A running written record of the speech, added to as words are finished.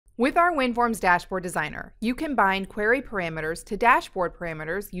With our WinForms Dashboard Designer, you can bind query parameters to dashboard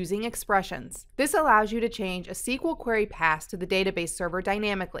parameters using expressions. This allows you to change a SQL query pass to the database server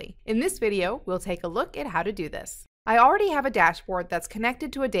dynamically. In this video, we'll take a look at how to do this. I already have a dashboard that's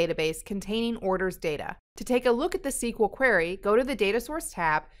connected to a database containing orders data. To take a look at the SQL query, go to the Data Source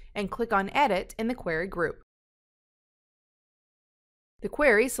tab and click on Edit in the Query group. The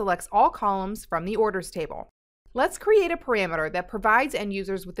query selects all columns from the orders table. Let's create a parameter that provides end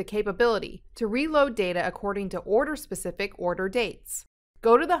users with the capability to reload data according to order-specific order dates.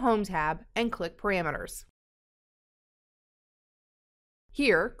 Go to the Home tab and click Parameters.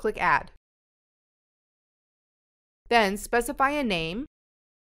 Here, click Add. Then specify a name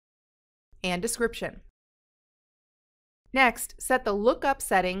and description. Next, set the lookup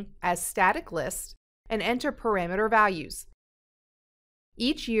setting as static list and enter parameter values,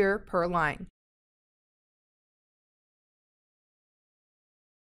 each year per line.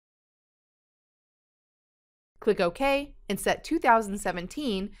 Click OK and set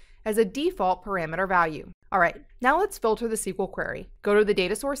 2017 as a default parameter value. Alright, now let's filter the SQL query. Go to the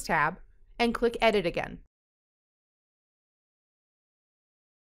Data Source tab and click Edit again.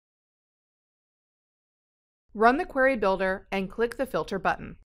 Run the query builder and click the Filter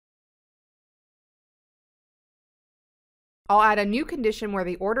button. I'll add a new condition where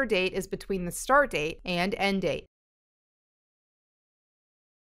the order date is between the start date and end date.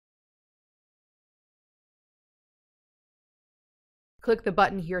 Click the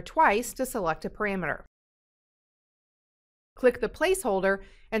button here twice to select a parameter. Click the placeholder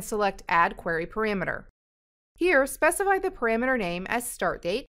and select Add Query Parameter. Here, specify the parameter name as start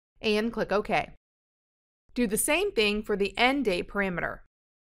date and click OK. Do the same thing for the end date parameter.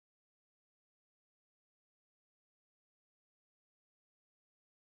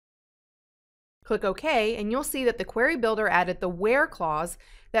 Click OK and you'll see that the query builder added the where clause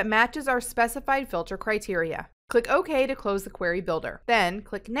that matches our specified filter criteria. Click OK to close the query builder. Then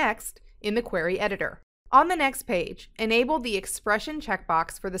click Next in the query editor. On the next page, enable the expression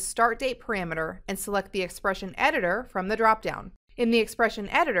checkbox for the start date parameter and select the expression editor from the dropdown. In the expression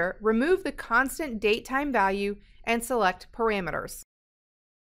editor, remove the constant date time value and select Parameters.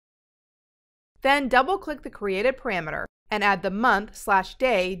 Then double-click the created parameter and add the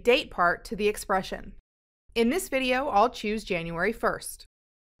month/day date part to the expression. In this video, I'll choose January 1st.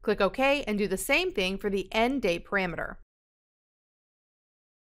 Click OK and do the same thing for the end date parameter.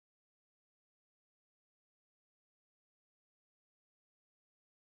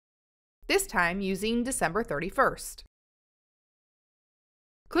 This time using December 31st.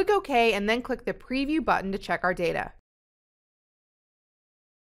 Click OK and then click the Preview button to check our data.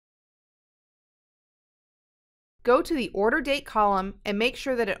 Go to the Order Date column and make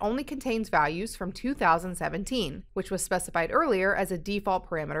sure that it only contains values from 2017, which was specified earlier as a default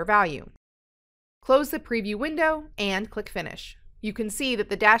parameter value. Close the Preview window and click Finish. You can see that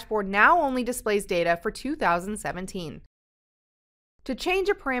the dashboard now only displays data for 2017. To change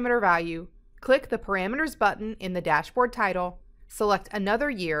a parameter value, click the Parameters button in the dashboard title, select another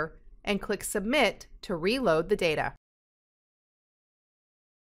year, and click Submit to reload the data.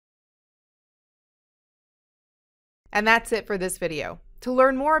 And that's it for this video. To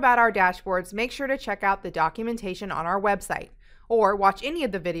learn more about our dashboards, make sure to check out the documentation on our website, or watch any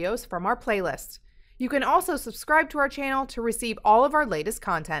of the videos from our playlist. You can also subscribe to our channel to receive all of our latest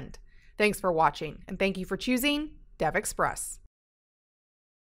content. Thanks for watching, and thank you for choosing DevExpress.